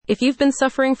If you've been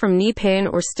suffering from knee pain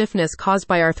or stiffness caused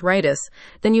by arthritis,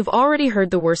 then you've already heard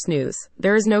the worst news.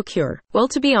 There is no cure. Well,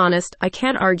 to be honest, I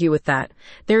can't argue with that.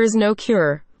 There is no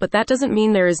cure, but that doesn't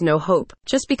mean there is no hope.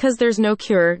 Just because there's no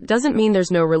cure doesn't mean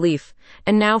there's no relief.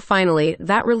 And now, finally,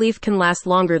 that relief can last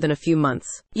longer than a few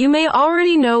months. You may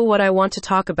already know what I want to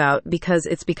talk about because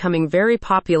it's becoming very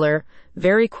popular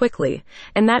very quickly,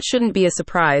 and that shouldn't be a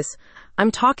surprise. I'm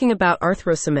talking about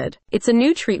Arthrosamid. It's a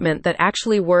new treatment that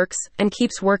actually works and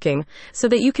keeps working so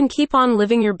that you can keep on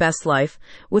living your best life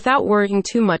without worrying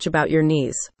too much about your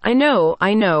knees. I know.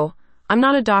 I'm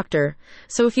not a doctor,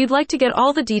 so if you'd like to get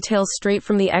all the details straight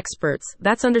from the experts,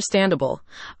 that's understandable.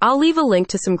 I'll leave a link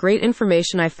to some great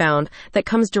information I found that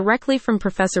comes directly from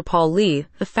Professor Paul Lee,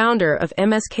 the founder of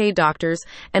MSK Doctors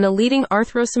and a leading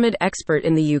Arthrosamid expert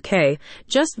in the UK.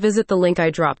 Just visit the link I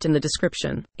dropped in the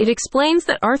description. It explains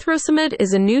that Arthrosamid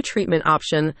is a new treatment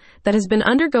option that has been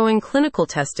undergoing clinical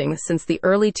testing since the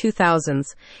early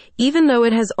 2000s, even though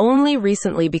it has only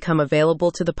recently become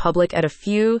available to the public at a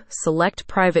few select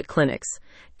private clinics.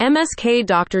 MSK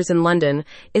Doctors in London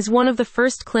is one of the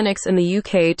first clinics in the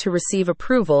UK to receive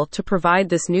approval to provide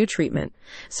this new treatment,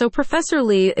 so Professor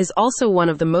Lee is also one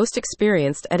of the most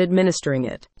experienced at administering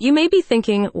it. You may be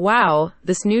thinking, wow,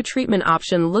 this new treatment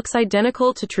option looks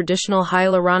identical to traditional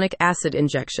hyaluronic acid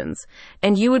injections,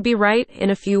 and you would be right in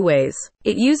a few ways.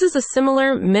 It uses a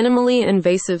similar, minimally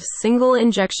invasive single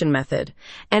injection method,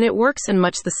 and it works in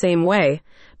much the same way,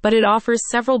 but it offers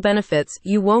several benefits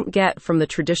you won't get from the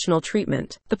traditional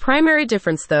treatment. The primary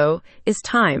difference, though, is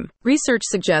time. Research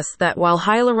suggests that while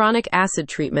hyaluronic acid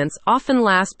treatments often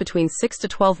last between 6 to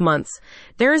 12 months,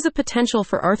 there is a potential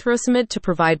for Arthrosamid to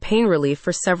provide pain relief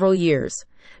for several years.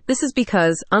 This is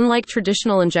because, unlike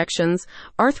traditional injections,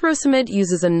 Arthrosamid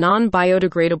uses a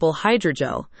non-biodegradable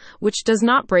hydrogel, which does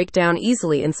not break down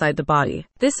easily inside the body.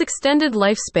 This extended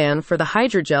lifespan for the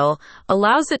hydrogel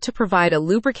allows it to provide a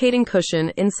lubricating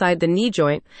cushion inside the knee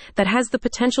joint that has the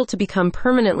potential to become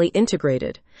permanently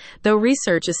integrated, though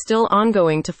research is still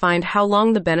ongoing to find how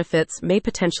long the benefits may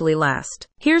potentially last.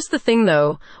 Here's the thing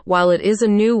though, while it is a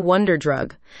new wonder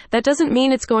drug, that doesn't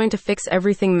mean it's going to fix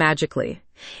everything magically.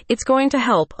 It's going to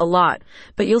help a lot,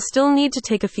 but you'll still need to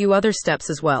take a few other steps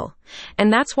as well.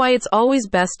 And that's why it's always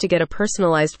best to get a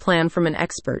personalized plan from an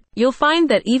expert. You'll find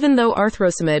that even though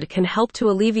Arthrosamid can help to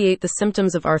alleviate the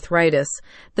symptoms of arthritis,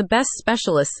 the best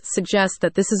specialists suggest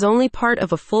that this is only part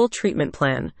of a full treatment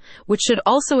plan, which should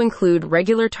also include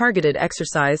regular targeted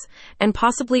exercise and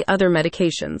possibly other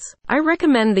medications. I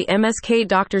recommend the MSK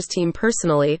Doctors team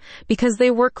personally because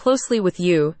they work closely with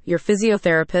you, your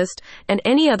physiotherapist, and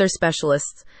any other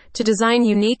specialists to design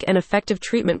unique and effective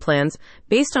treatment plans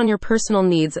based on your personal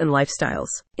needs and lifestyles.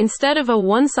 Instead of a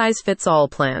one-size-fits-all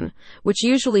plan, which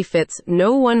usually fits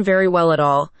no one very well at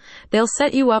all, they'll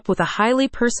set you up with a highly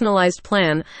personalized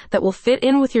plan that will fit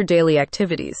in with your daily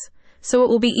activities, so it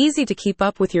will be easy to keep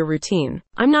up with your routine.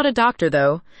 I'm not a doctor,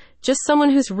 though, just someone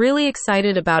who's really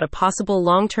excited about a possible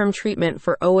long-term treatment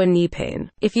for OA knee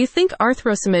pain. If you think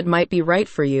Arthrosamid might be right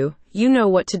for you, you know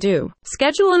what to do.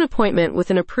 Schedule an appointment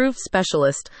with an approved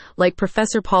specialist like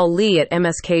Professor Paul Lee at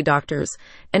MSK Doctors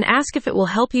and ask if it will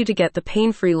help you to get the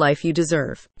pain-free life you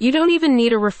deserve. You don't even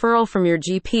need a referral from your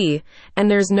GP,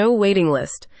 and there's no waiting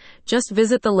list. Just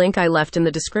visit the link I left in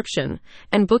the description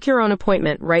and book your own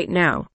appointment right now.